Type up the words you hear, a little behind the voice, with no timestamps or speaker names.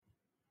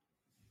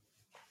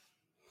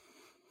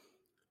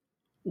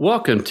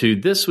Welcome to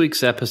this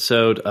week's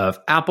episode of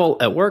Apple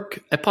at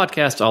Work, a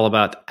podcast all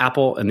about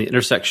Apple and the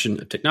intersection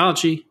of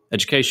technology,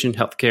 education,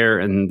 healthcare,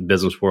 and the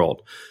business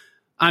world.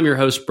 I'm your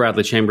host,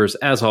 Bradley Chambers,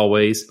 as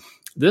always.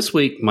 This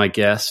week, my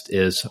guest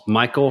is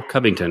Michael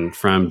Covington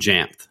from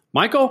Jamf.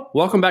 Michael,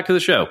 welcome back to the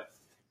show.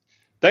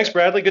 Thanks,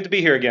 Bradley. Good to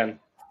be here again.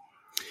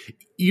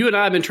 You and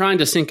I have been trying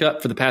to sync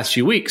up for the past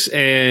few weeks,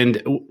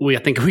 and I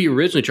think we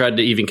originally tried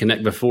to even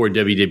connect before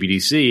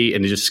WWDC,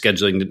 and just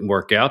scheduling didn't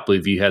work out. I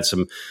believe you had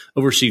some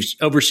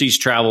overseas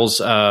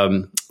travels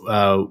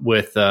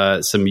with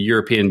some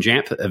European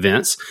Jamf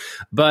events,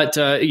 but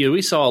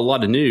we saw a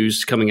lot of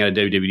news coming out of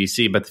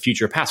WWDC about the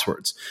future of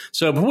passwords.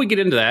 So before we get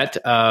into that,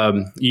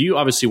 you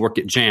obviously work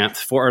at Jamf.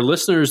 For our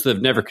listeners that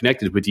have never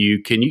connected with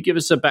you, can you give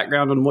us a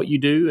background on what you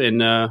do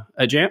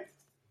at Jamf?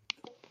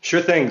 Sure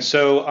thing.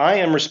 So I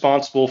am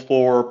responsible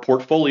for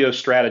portfolio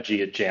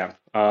strategy at Jamf.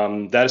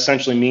 That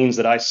essentially means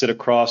that I sit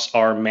across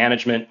our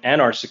management and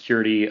our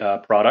security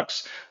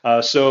products.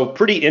 So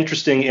pretty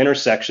interesting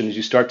intersection as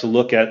you start to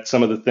look at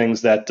some of the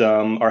things that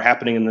are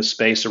happening in this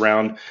space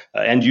around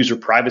end user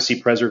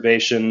privacy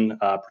preservation,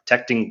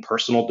 protecting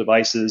personal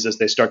devices as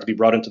they start to be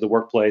brought into the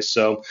workplace.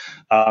 So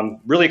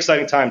really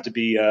exciting time to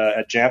be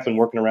at Jamf and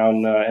working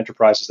around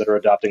enterprises that are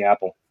adopting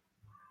Apple.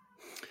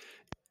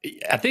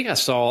 I think I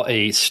saw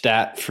a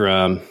stat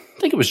from, I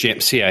think it was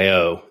Jamf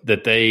CIO,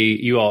 that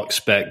you all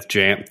expect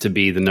Jamf to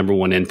be the number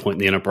one endpoint in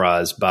the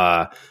enterprise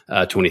by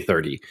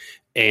 2030.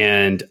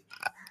 And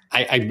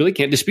I really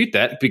can't dispute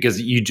that,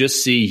 because you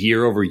just see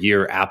year over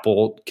year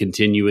Apple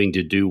continuing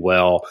to do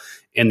well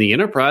in the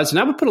enterprise. And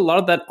I would put a lot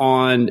of that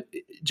on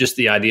just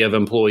the idea of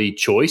employee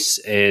choice,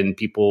 and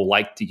people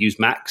like to use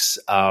Macs.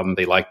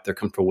 They're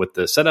comfortable with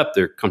the setup.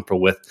 They're comfortable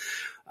with,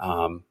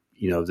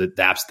 the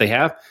apps they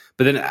have.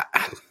 But then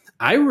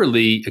I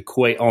really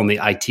equate on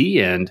the IT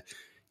end,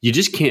 you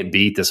just can't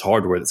beat this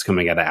hardware that's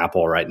coming out of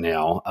Apple right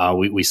now.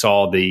 We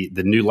saw the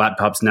new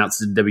laptops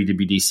announced at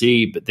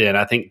WWDC, but then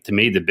I think to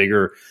me the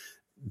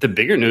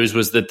bigger news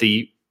was that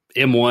the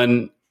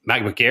M1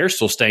 MacBook Air is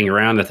still staying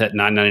around at that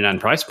 $999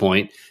 price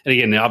point. And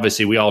again,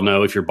 obviously we all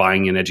know if you're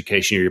buying in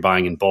education or you're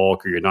buying in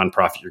bulk or you're a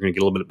nonprofit, you're going to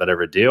get a little bit better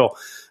of a deal.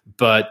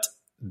 But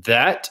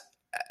that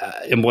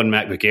M1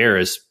 MacBook Air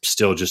is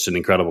still just an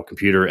incredible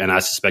computer, and I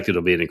suspect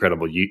it'll be an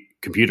incredible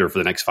computer for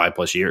the next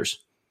 5+ years.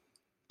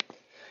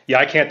 Yeah,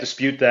 I can't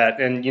dispute that.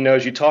 And,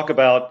 as you talk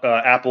about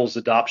Apple's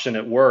adoption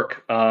at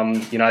work,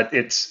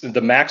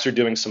 the Macs are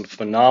doing some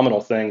phenomenal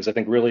things. I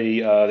think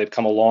really they've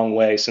come a long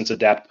way since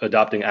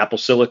adopting Apple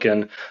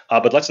Silicon.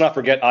 But let's not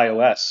forget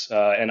iOS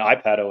and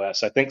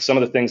iPadOS. I think some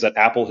of the things that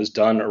Apple has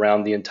done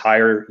around the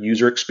entire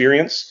user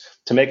experience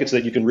to make it so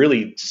that you can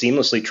really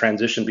seamlessly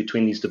transition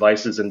between these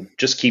devices and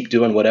just keep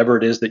doing whatever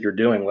it is that you're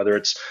doing, whether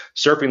it's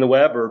surfing the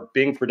web or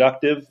being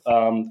productive.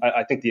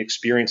 I think the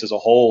experience as a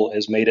whole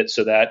has made it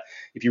so that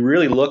if you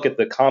really look at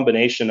the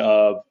combination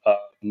of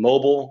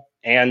mobile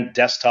and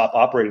desktop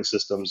operating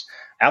systems,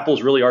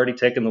 Apple's really already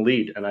taken the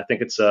lead. And I think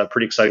it's a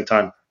pretty exciting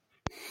time.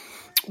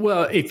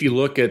 Well, if you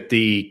look at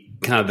the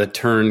kind of the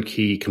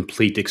turnkey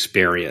complete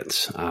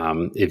experience,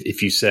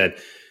 if you said,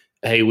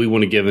 hey, we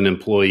want to give an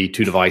employee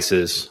 2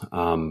 devices,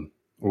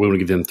 or we want to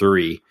give them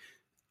 3.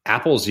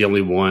 Apple's the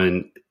only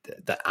one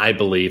that I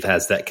believe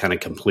has that kind of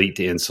complete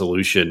end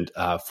solution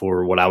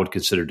for what I would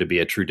consider to be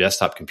a true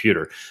desktop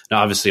computer.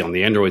 Now, obviously, on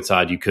the Android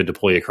side, you could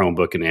deploy a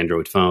Chromebook, an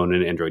Android phone,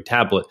 and an Android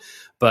tablet.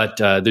 But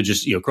they're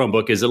just,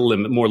 Chromebook is a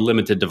more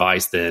limited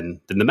device than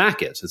the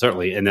Mac is,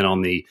 certainly. And then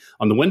on the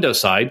Windows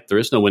side, there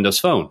is no Windows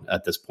Phone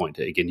at this point.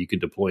 Again, you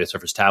could deploy a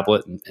Surface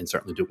tablet and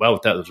certainly do well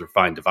with that. Those are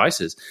fine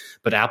devices.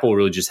 But Apple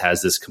really just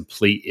has this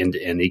complete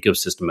end-to-end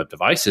ecosystem of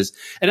devices.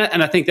 And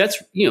I think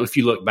that's, if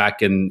you look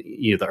back in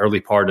the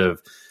early part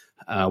of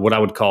what I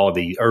would call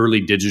the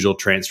early digital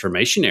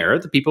transformation era,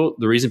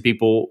 the reason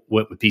people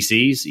went with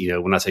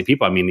PCs, when I say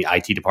people, I mean the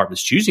IT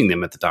departments choosing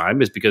them at the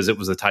time, is because it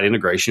was a tight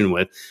integration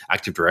with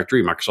Active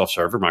Directory, Microsoft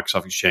Server,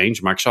 Microsoft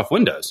Exchange, Microsoft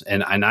Windows.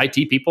 And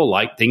IT people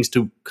like things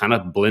to kind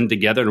of blend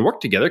together and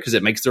work together because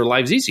it makes their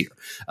lives easier.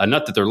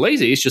 Not that they're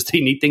lazy, it's just they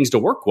need things to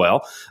work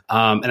well.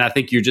 And I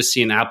think you're just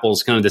seeing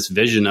Apple's kind of this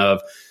vision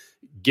of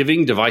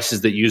giving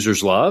devices that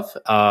users love,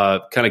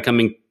 kind of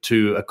coming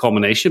to a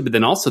culmination. But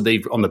then also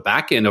they've, on the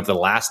back end over the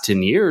last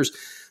 10 years,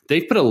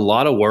 they've put a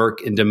lot of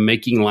work into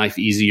making life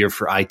easier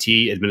for IT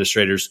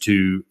administrators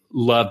to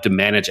love to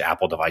manage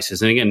Apple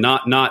devices. And again,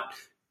 not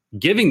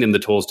giving them the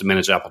tools to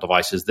manage Apple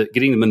devices, that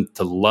getting them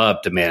to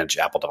love to manage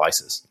Apple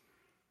devices.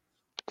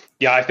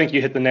 Yeah, I think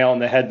you hit the nail on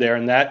the head there.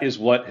 And that is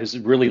what has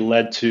really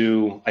led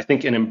to, I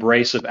think, an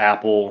embrace of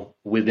Apple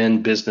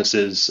within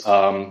businesses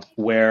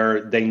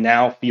where they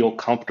now feel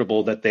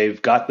comfortable that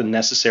they've got the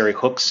necessary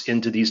hooks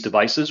into these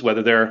devices,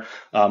 whether they're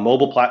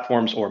mobile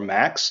platforms or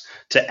Macs,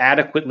 to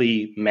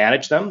adequately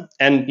manage them.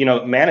 And,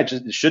 manage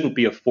shouldn't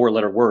be a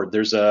 4-letter word.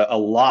 There's a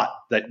lot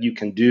that you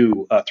can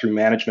do through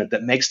management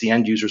that makes the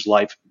end user's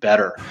life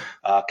better.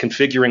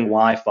 Configuring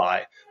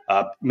Wi-Fi,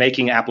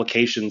 making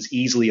applications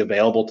easily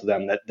available to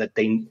them that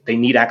they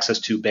need access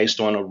to based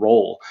on a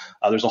role.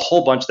 There's a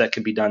whole bunch that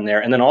can be done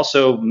there. And then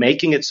also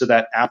making it so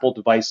that Apple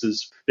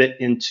devices fit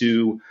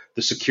into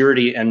the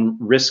security and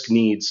risk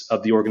needs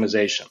of the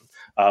organization.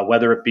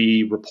 Whether it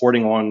be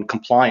reporting on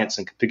compliance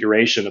and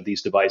configuration of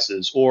these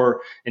devices,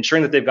 or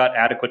ensuring that they've got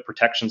adequate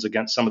protections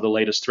against some of the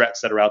latest threats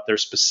that are out there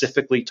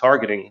specifically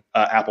targeting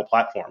Apple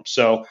platforms.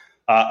 So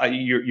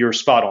you're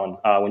spot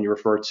on when you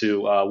refer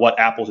to what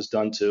Apple has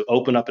done to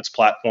open up its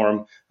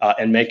platform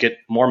and make it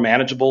more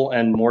manageable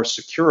and more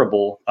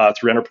securable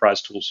through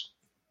enterprise tools.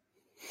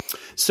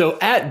 So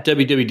at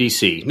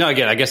WWDC, now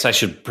again, I guess I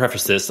should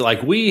preface this.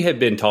 Like, we have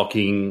been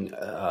talking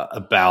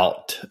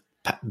about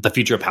the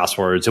future of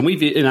passwords, and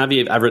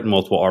I've written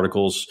multiple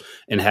articles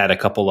and had a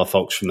couple of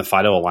folks from the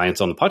FIDO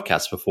Alliance on the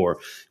podcast before.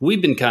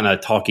 We've been kind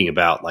of talking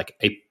about like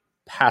a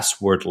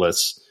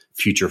passwordless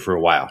future for a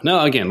while.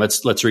 Now, again,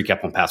 let's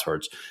recap on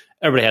passwords.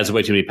 Everybody has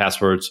way too many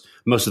passwords.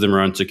 Most of them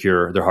are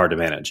insecure. They're hard to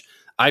manage.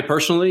 I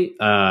personally,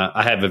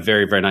 I have a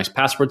very, very nice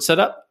password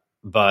setup.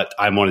 But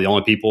I'm one of the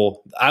only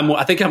people.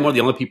 I think I'm one of the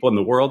only people in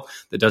the world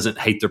that doesn't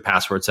hate their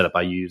password setup.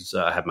 I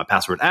have my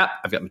password app.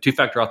 I've got my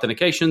two-factor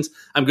authentications.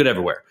 I'm good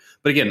everywhere.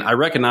 But again, I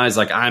recognize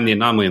like I'm the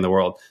anomaly in the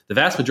world. The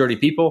vast majority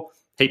of people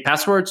hate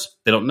passwords.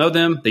 They don't know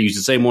them. They use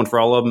the same one for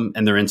all of them,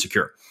 and they're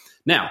insecure.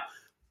 Now,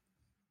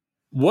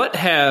 what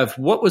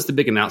was the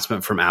big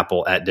announcement from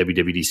Apple at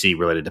WWDC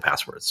related to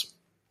passwords?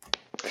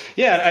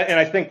 Yeah, and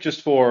I think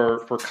just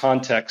for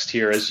context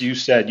here, as you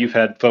said, you've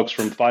had folks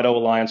from FIDO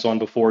Alliance on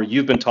before.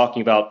 You've been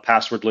talking about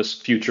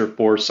passwordless future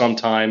for some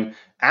time.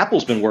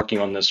 Apple's been working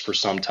on this for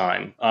some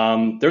time.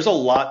 There's a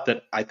lot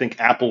that I think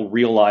Apple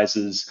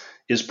realizes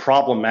is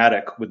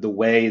problematic with the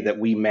way that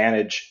we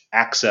manage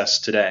access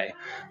today.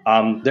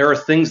 There are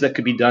things that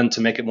could be done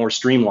to make it more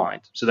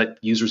streamlined so that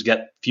users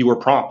get fewer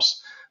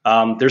prompts.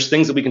 There's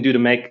things that we can do to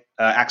make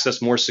access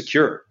more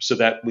secure so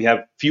that we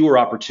have fewer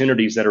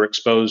opportunities that are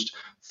exposed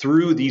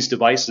through these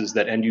devices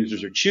that end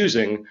users are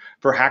choosing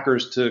for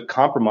hackers to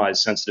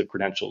compromise sensitive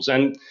credentials.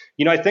 And,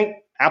 I think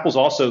Apple's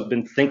also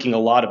been thinking a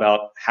lot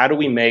about how do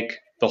we make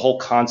the whole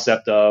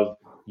concept of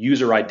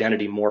user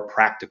identity more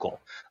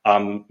practical,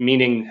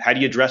 meaning how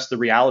do you address the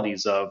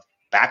realities of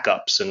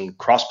backups and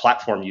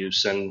cross-platform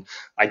use and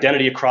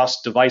identity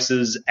across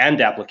devices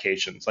and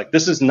applications. Like,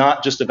 this is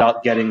not just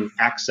about getting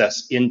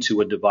access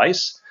into a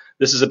device.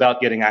 This is about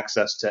getting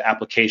access to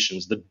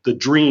applications, the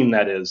dream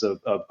that is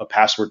of a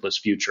passwordless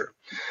future.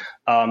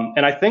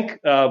 And I think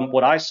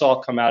what I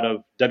saw come out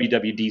of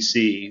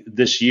WWDC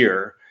this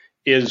year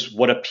is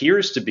what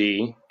appears to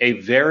be a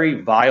very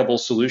viable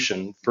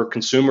solution for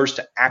consumers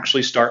to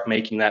actually start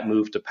making that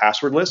move to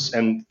passwordless.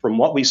 And from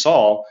what we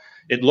saw,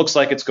 it looks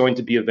like it's going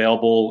to be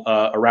available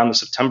around the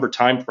September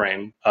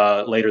timeframe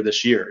later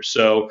this year.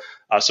 So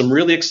some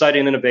really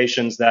exciting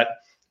innovations that,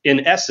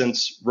 in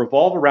essence,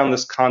 revolve around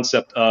this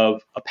concept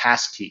of a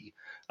passkey.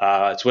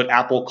 It's what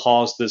Apple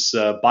calls this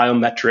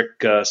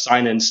biometric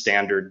sign-in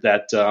standard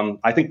that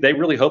I think they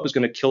really hope is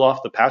going to kill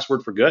off the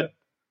password for good.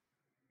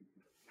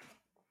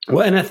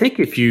 Well, and I think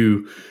if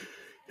you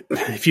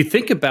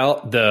think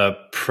about the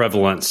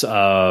prevalence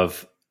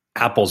of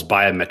Apple's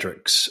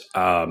biometrics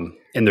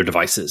in their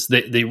devices,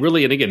 they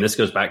really, and again, this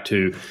goes back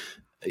to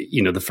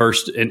the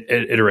first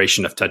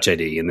iteration of Touch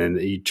ID, and then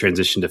you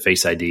transition to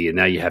Face ID, and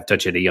now you have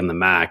Touch ID on the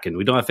Mac, and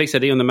we don't have Face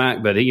ID on the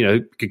Mac, but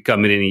it could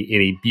come in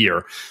any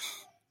year.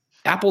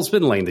 Apple's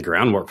been laying the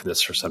groundwork for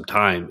this for some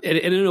time, and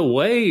in a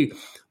way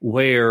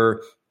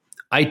where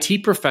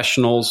IT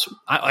professionals,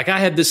 I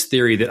had this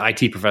theory that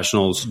IT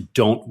professionals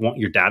don't want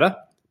your data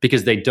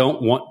because they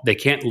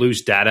can't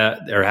lose data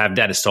or have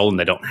data stolen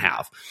they don't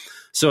have.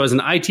 So as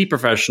an IT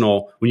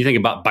professional, when you think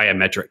about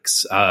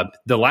biometrics,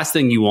 the last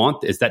thing you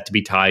want is that to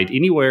be tied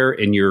anywhere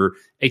in your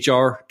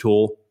HR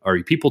tool or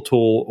your people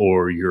tool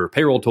or your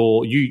payroll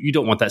tool. You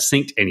don't want that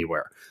synced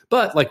anywhere.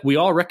 But like, we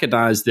all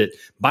recognize that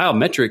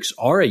biometrics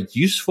are a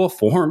useful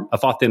form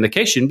of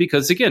authentication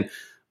because, again,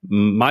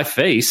 my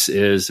face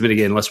is,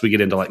 again, unless we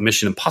get into like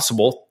Mission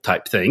Impossible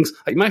type things,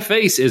 like my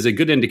face is a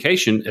good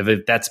indication of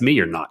if that's me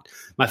or not.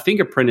 My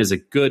fingerprint is a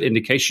good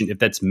indication if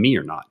that's me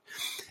or not.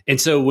 And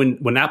so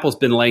when Apple's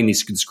been laying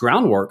this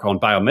groundwork on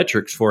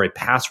biometrics for a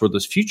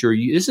passwordless future,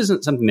 this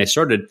isn't something they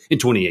started in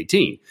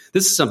 2018.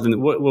 This is something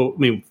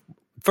that,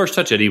 first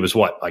Touch ID was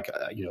what, like,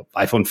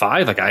 iPhone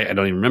 5? Like, I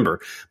don't even remember.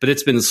 But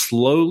it's been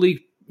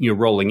slowly,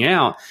 rolling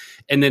out.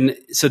 And then,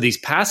 so these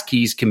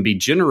passkeys can be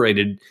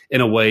generated in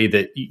a way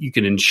that you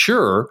can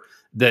ensure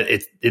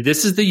that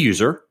this is the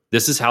user.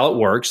 This is how it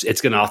works.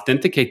 It's going to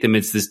authenticate them.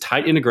 It's this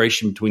tight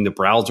integration between the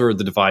browser,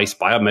 the device,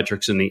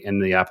 biometrics,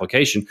 and the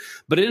application.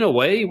 But in a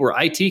way where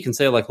IT can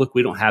say, like, look,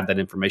 we don't have that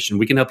information.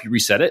 We can help you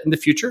reset it in the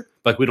future,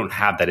 but we don't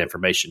have that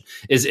information.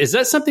 Is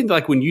that something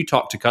like when you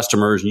talk to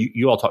customers and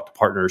you all talk to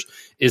partners,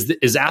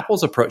 is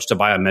Apple's approach to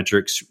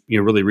biometrics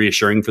really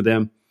reassuring for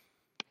them?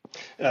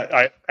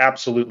 I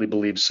absolutely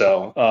believe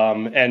so.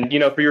 And,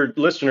 for your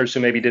listeners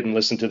who maybe didn't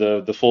listen to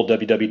the full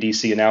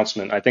WWDC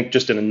announcement, I think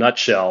just in a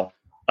nutshell,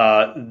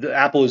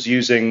 Apple is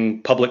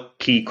using public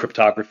key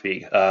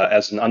cryptography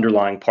as an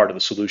underlying part of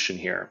the solution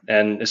here.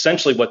 And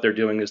essentially what they're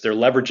doing is they're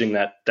leveraging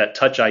that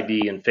Touch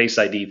ID and Face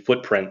ID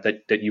footprint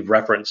that you've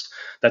referenced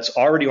that's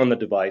already on the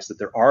device, that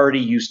they're already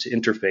used to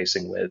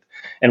interfacing with.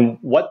 And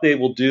what they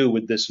will do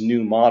with this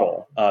new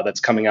model that's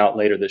coming out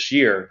later this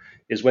year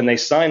is when they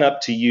sign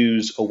up to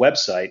use a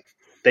website,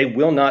 they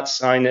will not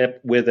sign up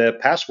with a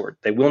password.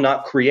 They will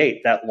not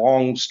create that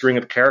long string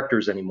of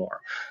characters anymore.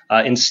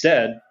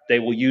 Instead, they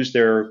will use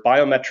their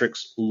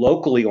biometrics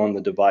locally on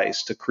the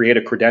device to create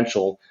a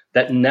credential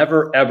that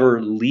never,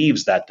 ever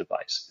leaves that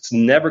device. It's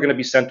never going to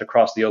be sent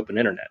across the open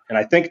internet. And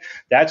I think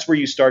that's where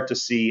you start to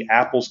see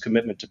Apple's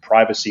commitment to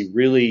privacy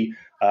really,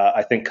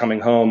 I think, coming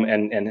home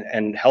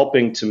and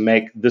helping to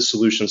make this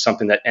solution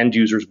something that end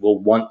users will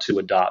want to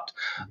adopt.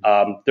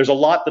 There's a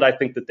lot that I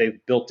think that they've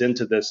built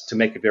into this to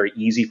make it very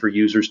easy for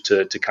users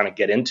to kind of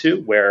get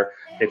into, where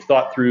they've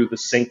thought through the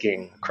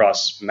syncing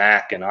across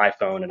Mac and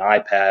iPhone and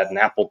iPad and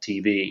Apple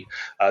TV.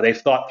 They've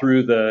thought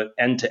through the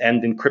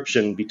end-to-end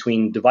encryption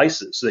between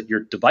devices so that your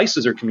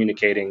devices are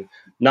communicating,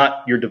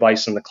 not your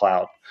device in the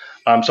cloud.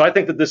 So I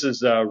think that this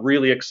is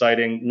really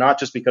exciting, not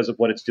just because of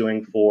what it's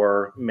doing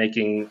for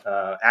making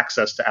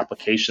access to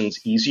applications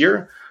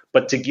easier,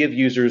 but to give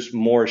users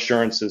more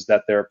assurances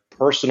that their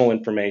personal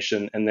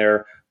information and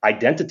their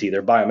identity,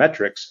 their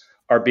biometrics,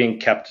 are being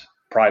kept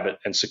private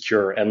and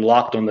secure and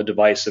locked on the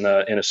device in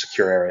a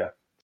secure area.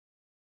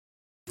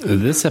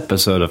 This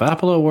episode of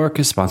Apple at Work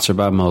is sponsored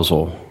by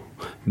Mosel.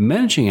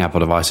 Managing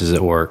Apple devices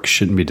at work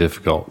shouldn't be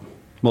difficult.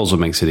 Mosel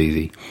makes it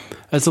easy.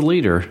 As a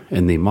leader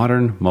in the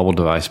modern mobile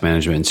device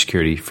management and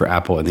security for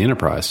Apple and the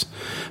enterprise,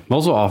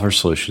 Mosel offers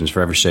solutions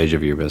for every stage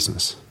of your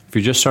business. If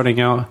you're just starting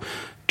out,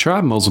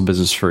 try Mosel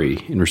Business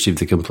Free and receive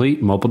the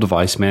complete mobile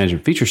device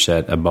management feature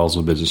set of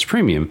Mosel Business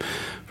Premium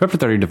for up to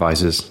 30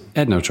 devices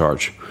at no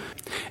charge.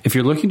 If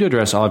you're looking to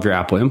address all of your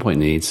Apple endpoint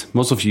needs,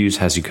 Mosel Fuse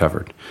has you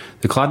covered.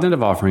 The cloud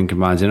native offering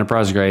combines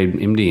enterprise-grade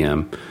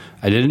MDM,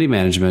 identity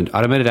management,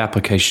 automated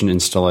application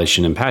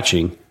installation and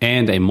patching,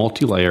 and a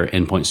multi-layer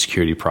endpoint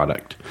security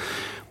product.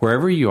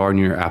 Wherever you are in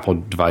your Apple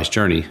device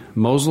journey,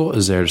 Mosel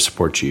is there to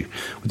support you.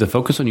 With a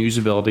focus on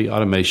usability,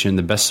 automation,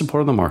 the best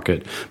support on the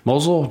market,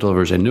 Mosel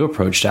delivers a new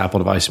approach to Apple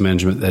device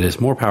management that is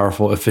more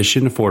powerful,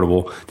 efficient, and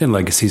affordable than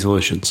legacy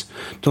solutions.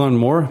 To learn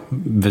more,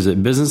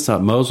 visit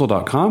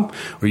business.mosel.com,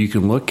 or you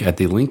can look at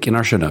the link in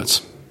our show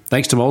notes.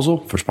 Thanks to Mosel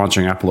for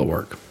sponsoring Apple at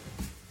Work.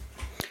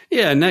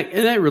 Yeah, and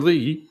that really,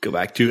 you go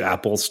back to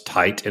Apple's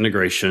tight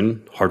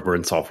integration, hardware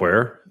and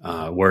software,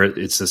 where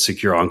it's a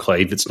secure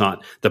enclave. It's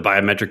not, the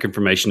biometric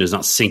information is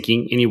not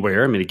syncing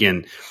anywhere. I mean,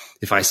 again,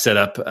 if I set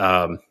up,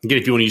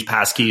 if you want to use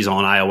passkeys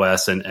on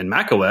iOS and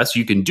macOS,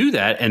 you can do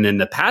that, and then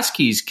the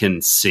passkeys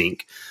can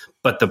sync,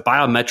 but the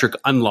biometric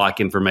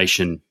unlock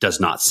information does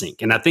not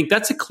sync. And I think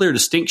that's a clear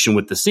distinction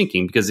with the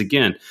syncing, because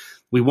again,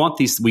 we want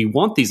these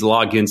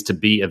logins to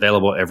be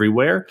available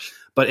everywhere.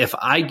 But if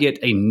I get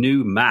a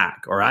new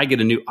Mac or I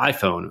get a new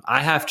iPhone, I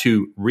have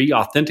to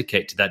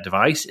re-authenticate to that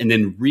device and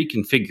then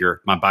reconfigure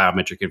my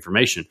biometric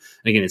information.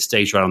 And again, it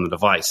stays right on the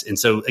device. And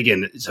so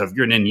again, so if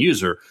you're an end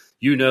user,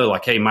 you know,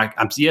 like, hey,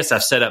 yes,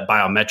 I've set up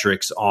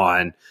biometrics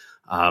on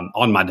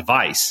my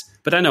device,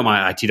 but I know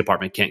my IT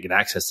department can't get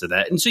access to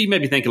that. And so you may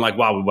be thinking, like,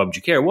 why would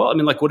you care? Well, I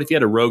mean, like, what if you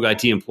had a rogue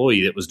IT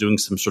employee that was doing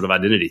some sort of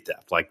identity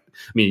theft? Like,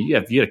 I mean,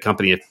 if you had a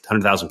company of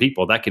 100,000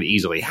 people, that could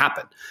easily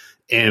happen.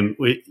 And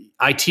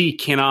IT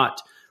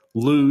cannot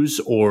lose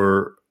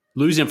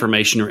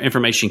information, or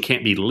information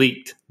can't be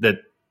leaked that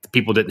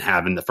people didn't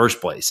have in the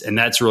first place. And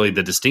that's really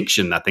the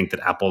distinction I think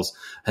that Apple's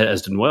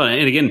has done well.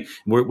 And again,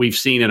 we've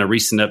seen in a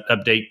recent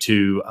update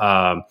to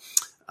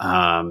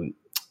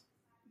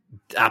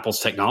Apple's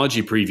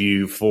technology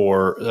preview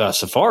for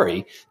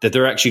Safari that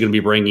they're actually going to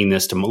be bringing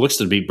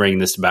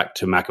this back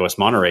to macOS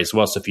Monterey as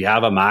well. So if you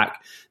have a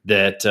Mac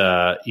that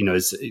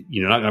is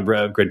not going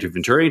to upgrade to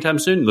Ventura anytime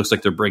soon, it looks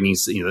like they're bringing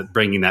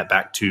that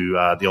back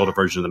to the older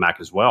version of the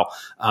Mac as well.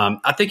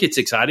 I think it's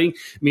exciting.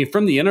 I mean,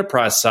 from the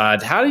enterprise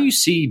side, how do you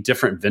see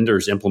different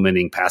vendors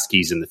implementing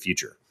passkeys in the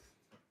future?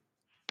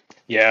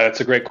 Yeah,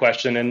 that's a great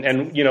question.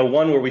 And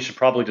one where we should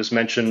probably just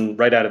mention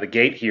right out of the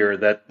gate here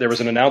that there was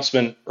an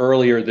announcement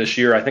earlier this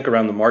year, I think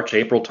around the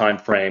March-April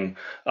timeframe,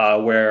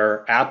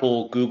 where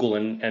Apple, Google,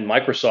 and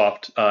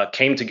Microsoft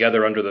came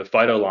together under the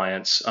FIDO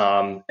Alliance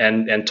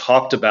and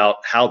talked about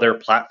how their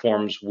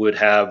platforms would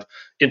have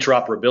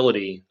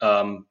interoperability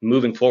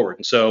moving forward.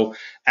 And so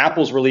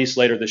Apple's release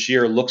later this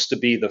year looks to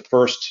be the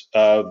first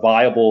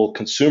viable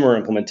consumer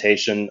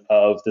implementation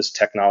of this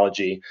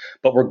technology,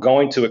 but we're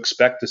going to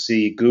expect to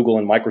see Google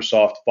and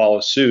Microsoft follow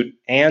suit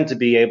and to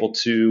be able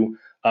to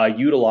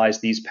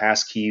utilize these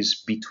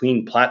passkeys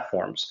between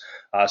platforms.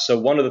 So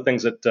one of the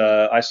things that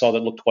I saw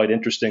that looked quite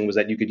interesting was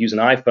that you could use an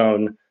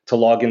iPhone to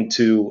log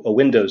into a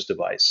Windows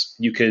device.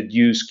 You could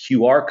use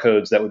QR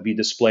codes that would be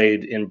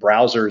displayed in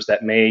browsers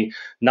that may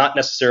not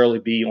necessarily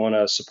be on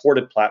a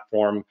supported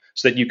platform,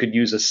 so that you could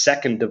use a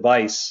second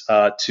device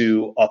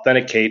to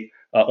authenticate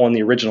on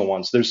the original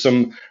ones. There's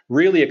some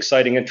really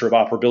exciting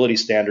interoperability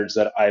standards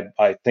that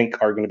I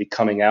think are going to be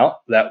coming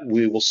out, that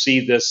we will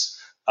see this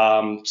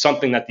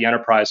something that the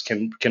enterprise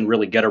can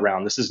really get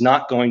around. This is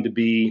not going to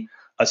be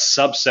a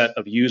subset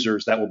of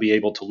users that will be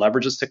able to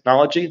leverage this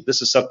technology.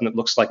 This is something that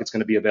looks like it's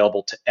going to be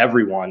available to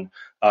everyone,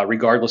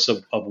 regardless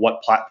of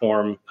what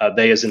platform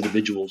they as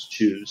individuals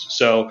choose.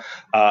 So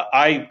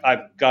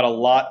I've got a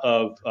lot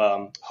of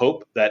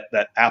hope that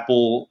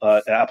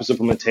Apple's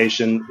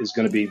implementation is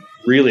going to be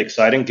really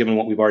exciting, given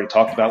what we've already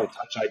talked about with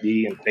Touch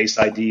ID and Face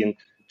ID, and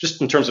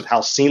just in terms of how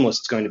seamless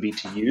it's going to be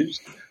to use.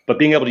 But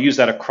being able to use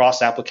that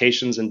across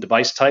applications and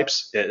device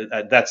types,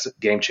 that's a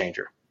game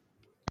changer.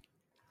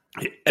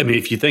 I mean,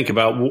 if you think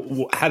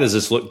about how does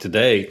this look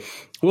today?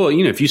 Well,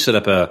 if you set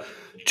up a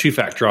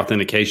two-factor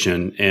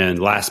authentication and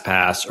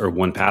LastPass or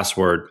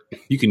 1Password,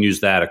 you can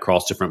use that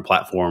across different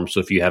platforms. So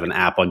if you have an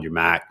app on your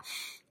Mac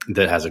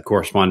that has a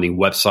corresponding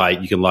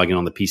website, you can log in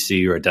on the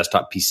PC or a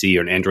desktop PC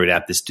or an Android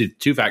app. This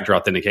two-factor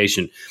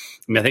authentication.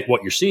 I mean, I think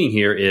what you're seeing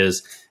here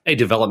is a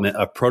development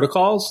of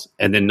protocols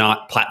and then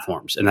not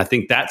platforms. And I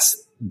think that's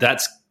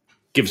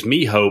gives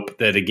me hope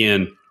that,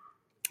 again,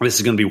 this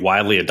is going to be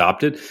widely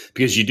adopted,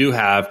 because you do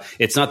have,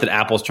 it's not that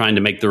Apple's trying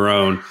to make their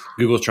own,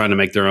 Google's trying to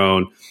make their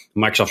own,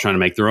 Microsoft's trying to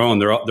make their own.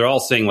 They're all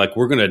saying, like,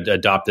 we're going to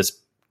adopt this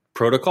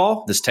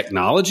protocol, this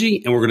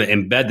technology, and we're going to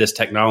embed this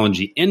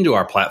technology into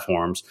our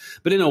platforms,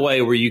 but in a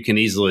way where you can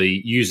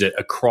easily use it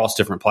across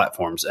different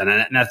platforms.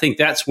 And I think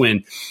that's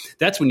when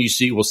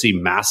we'll see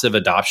massive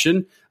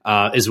adoption,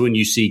 is when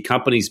you see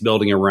companies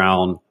building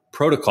around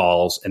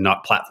protocols and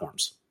not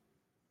platforms.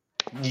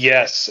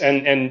 Yes,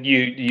 and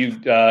you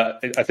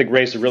I think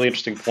raised a really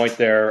interesting point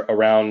there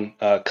around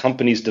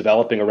companies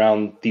developing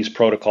around these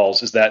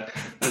protocols. Is that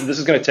this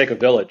is going to take a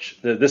village.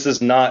 This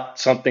is not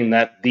something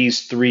that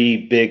these three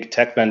big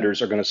tech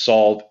vendors are going to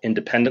solve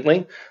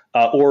independently,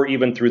 or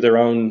even through their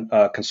own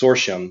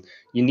consortium.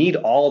 You need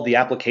all the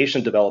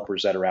application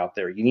developers that are out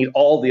there. You need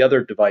all the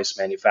other device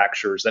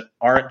manufacturers that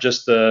aren't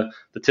just the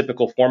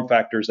typical form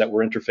factors that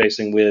we're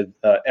interfacing with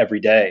every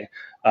day.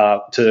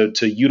 To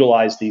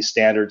utilize these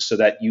standards so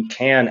that you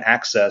can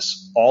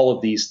access all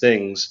of these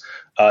things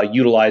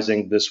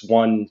utilizing this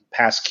one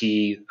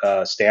passkey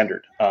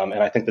standard.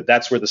 And I think that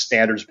that's where the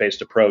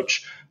standards-based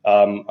approach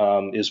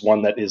is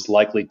one that is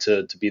likely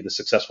to be the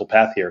successful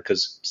path here,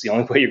 because it's the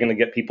only way you're going to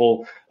get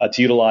people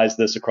to utilize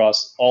this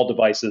across all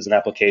devices and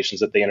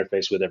applications that they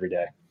interface with every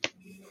day.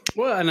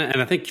 Well, and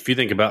I think if you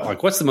think about,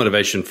 like, what's the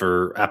motivation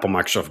for Apple,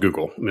 Microsoft,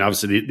 Google? I mean,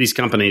 obviously these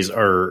companies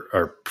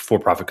are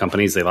for-profit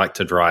companies. They like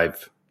to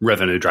drive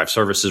revenue, drive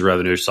services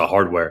revenue, sell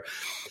hardware.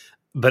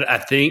 But I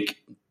think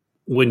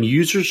when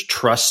users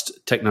trust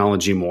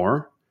technology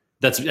more,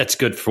 that's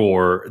good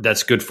for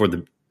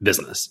the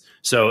business.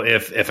 So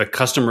if a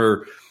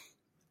customer,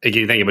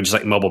 again, think about just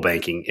like mobile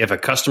banking, if a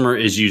customer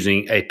is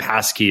using a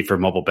passkey for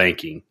mobile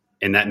banking,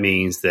 and that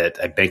means that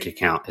a bank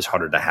account is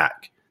harder to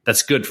hack,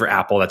 that's good for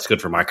Apple, that's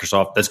good for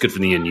Microsoft, that's good for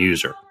the end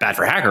user. Bad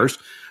for hackers,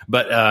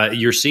 but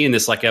you're seeing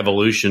this like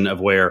evolution of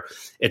where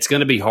it's going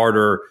to be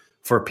harder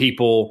for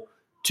people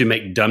to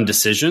make dumb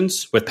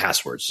decisions with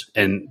passwords,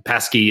 and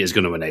passkey is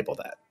going to enable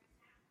that.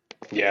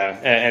 Yeah,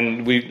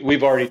 and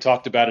we've already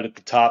talked about it at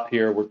the top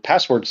here, where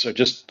passwords are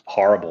just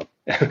horrible,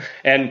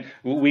 and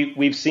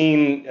we've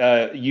seen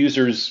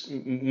users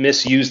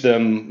misuse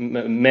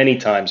them many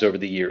times over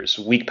the years.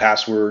 Weak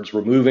passwords,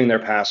 removing their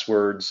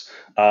passwords,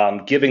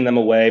 giving them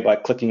away by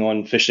clicking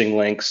on phishing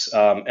links,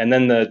 and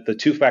then the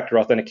two-factor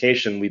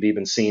authentication we've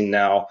even seen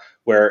now,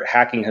 where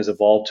hacking has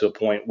evolved to a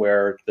point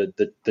where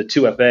the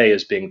 2FA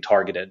is being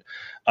targeted.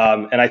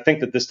 And I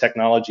think that this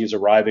technology is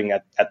arriving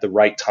at the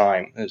right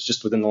time. It's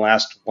just within the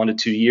last 1 to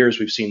 2 years,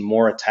 we've seen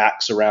more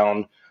attacks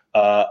around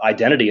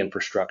identity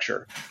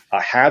infrastructure.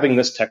 Having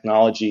this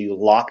technology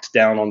locked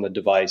down on the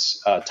device,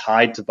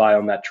 tied to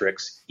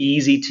biometrics,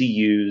 easy to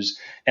use,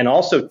 and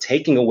also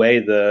taking away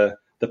the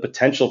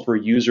potential for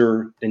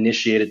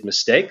user-initiated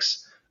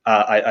mistakes,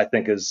 I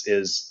think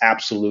is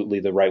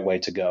absolutely the right way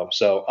to go.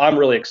 So I'm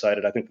really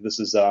excited. I think that this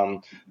is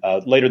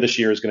later this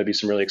year is going to be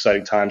some really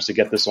exciting times to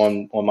get this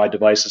on my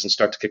devices and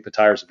start to kick the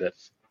tires a bit.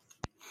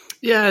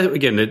 Yeah,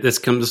 again, this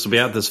will be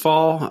out this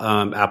fall.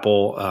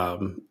 Apple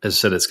has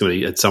said it's going to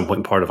be at some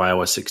point part of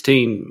iOS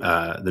 16,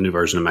 the new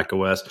version of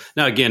macOS.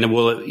 Now, again,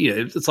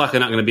 it's likely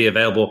not going to be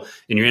available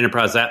in your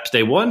enterprise apps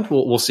day one.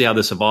 We'll see how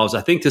this evolves.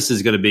 I think this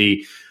is going to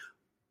be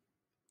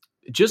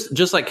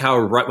just like how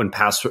right when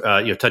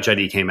Touch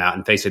ID came out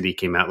and Face ID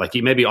came out, like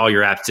maybe all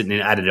your apps didn't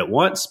add it at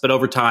once, but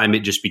over time it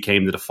just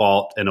became the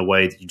default in a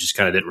way that you just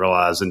kind of didn't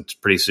realize, and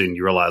pretty soon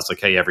you realize, like,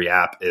 hey, every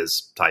app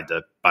is tied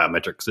to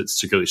biometrics; it's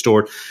securely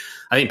stored.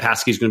 I think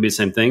passkey is going to be the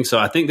same thing. So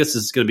I think this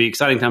is going to be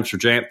exciting times for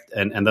Jamf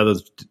and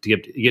others to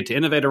get to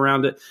innovate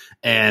around it.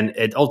 And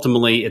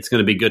ultimately, it's going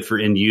to be good for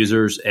end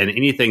users. And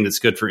anything that's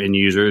good for end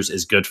users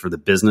is good for the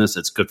business.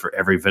 It's good for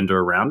every vendor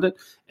around it.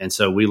 And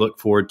so we look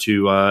forward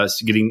to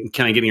getting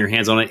your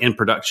hands on it in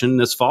production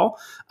this fall.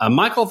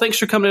 Michael, thanks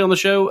for coming on the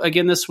show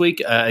again this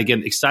week.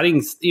 Again,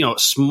 exciting,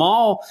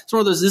 small.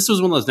 This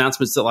was one of those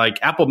announcements that, like,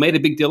 Apple made a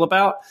big deal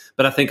about,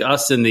 but I think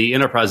us in the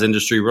enterprise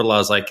industry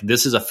realized, like,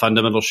 this is a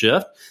fundamental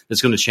shift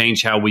that's going to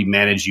change how we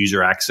manage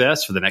user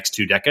access for the next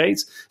 2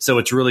 decades. So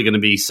it's really going to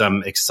be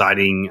some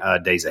exciting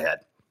days ahead.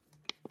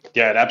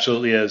 Yeah, it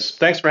absolutely is.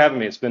 Thanks for having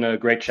me. It's been a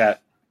great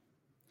chat.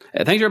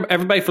 Thanks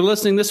everybody for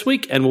listening this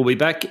week, and we'll be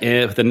back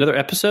with another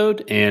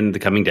episode in the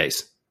coming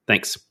days.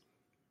 Thanks.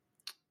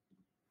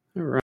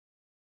 All right.